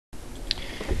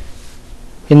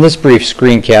In this brief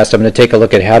screencast, I'm going to take a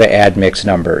look at how to add mixed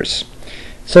numbers.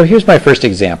 So here's my first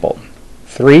example.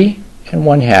 3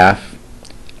 1/2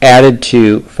 added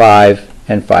to 5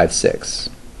 5/6.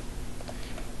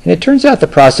 And it turns out the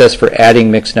process for adding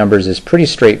mixed numbers is pretty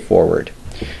straightforward.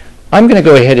 I'm going to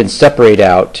go ahead and separate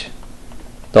out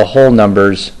the whole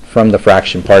numbers from the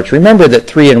fraction parts. Remember that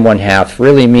 3 1/2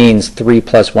 really means 3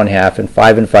 plus 1/2, and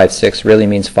 5 5/6 really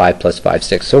means 5 plus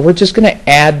 5/6. So we're just going to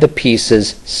add the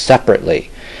pieces separately.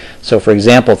 So for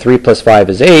example, 3 plus 5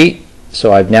 is 8,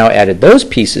 so I've now added those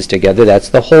pieces together. That's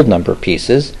the whole number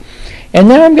pieces. And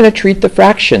now I'm going to treat the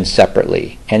fractions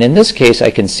separately. And in this case,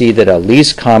 I can see that a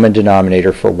least common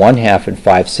denominator for 1/2 and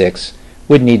 5/6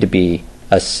 would need to be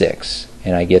a 6.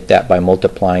 And I get that by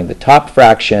multiplying the top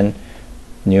fraction,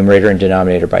 numerator and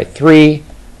denominator, by 3.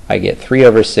 I get 3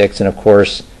 over 6, and of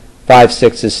course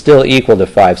 5/6 is still equal to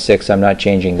 5/6. I'm not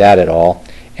changing that at all.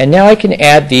 And now I can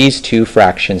add these two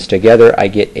fractions together. I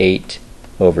get 8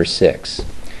 over 6.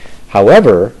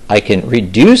 However, I can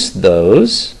reduce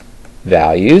those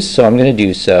values, so I'm going to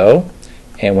do so.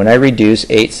 And when I reduce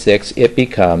 8/6, it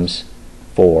becomes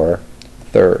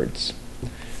 4/3.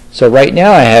 So right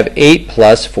now I have 8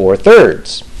 plus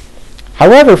 4/3.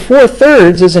 However,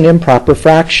 4/3 is an improper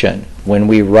fraction. When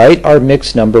we write our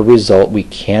mixed number result, we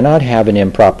cannot have an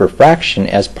improper fraction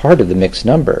as part of the mixed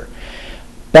number.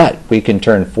 But we can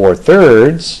turn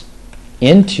 4/3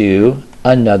 into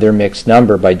another mixed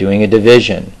number by doing a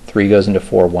division. 3 goes into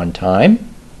 4 one time.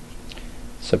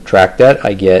 Subtract that,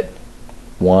 I get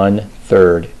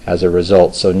 1/3 as a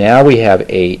result. So now we have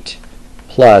 8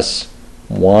 plus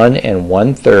 1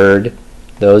 1/3.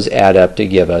 Those add up to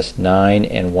give us 9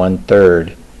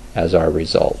 1/3 as our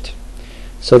result.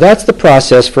 So that's the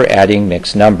process for adding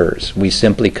mixed numbers. We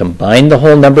simply combine the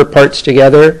whole number parts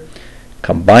together,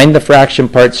 combine the fraction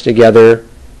parts together,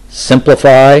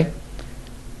 simplify.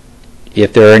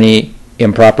 If there are any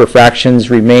improper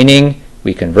fractions remaining,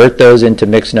 we convert those into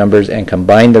mixed numbers and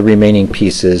combine the remaining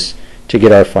pieces to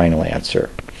get our final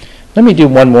answer. Let me do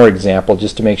one more example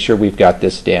just to make sure we've got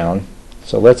this down.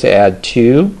 So let's add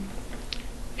 2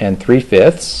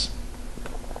 3/5,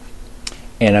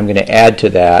 and I'm going to add to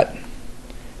that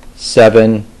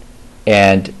 7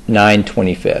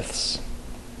 9/25.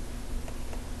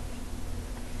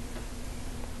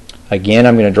 Again,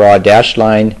 I'm going to draw a dashed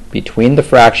line between the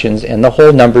fractions and the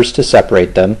whole numbers to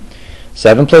separate them.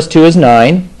 7 plus 2 is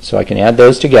 9, so I can add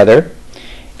those together.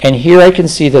 And here I can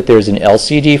see that there's an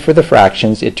LCD for the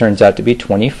fractions. It turns out to be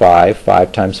 25.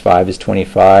 5 times 5 is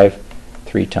 25.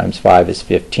 3 times 5 is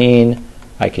 15.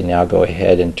 I can now go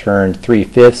ahead and turn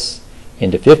 3/5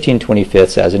 into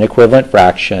 15/25 as an equivalent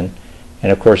fraction. And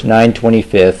of course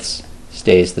 9/25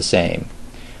 stays the same.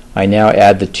 I now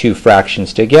add the two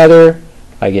fractions together.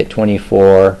 I get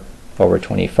 24 over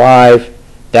 25.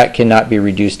 That cannot be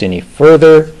reduced any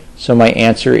further, so my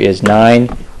answer is 9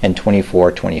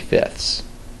 24/25.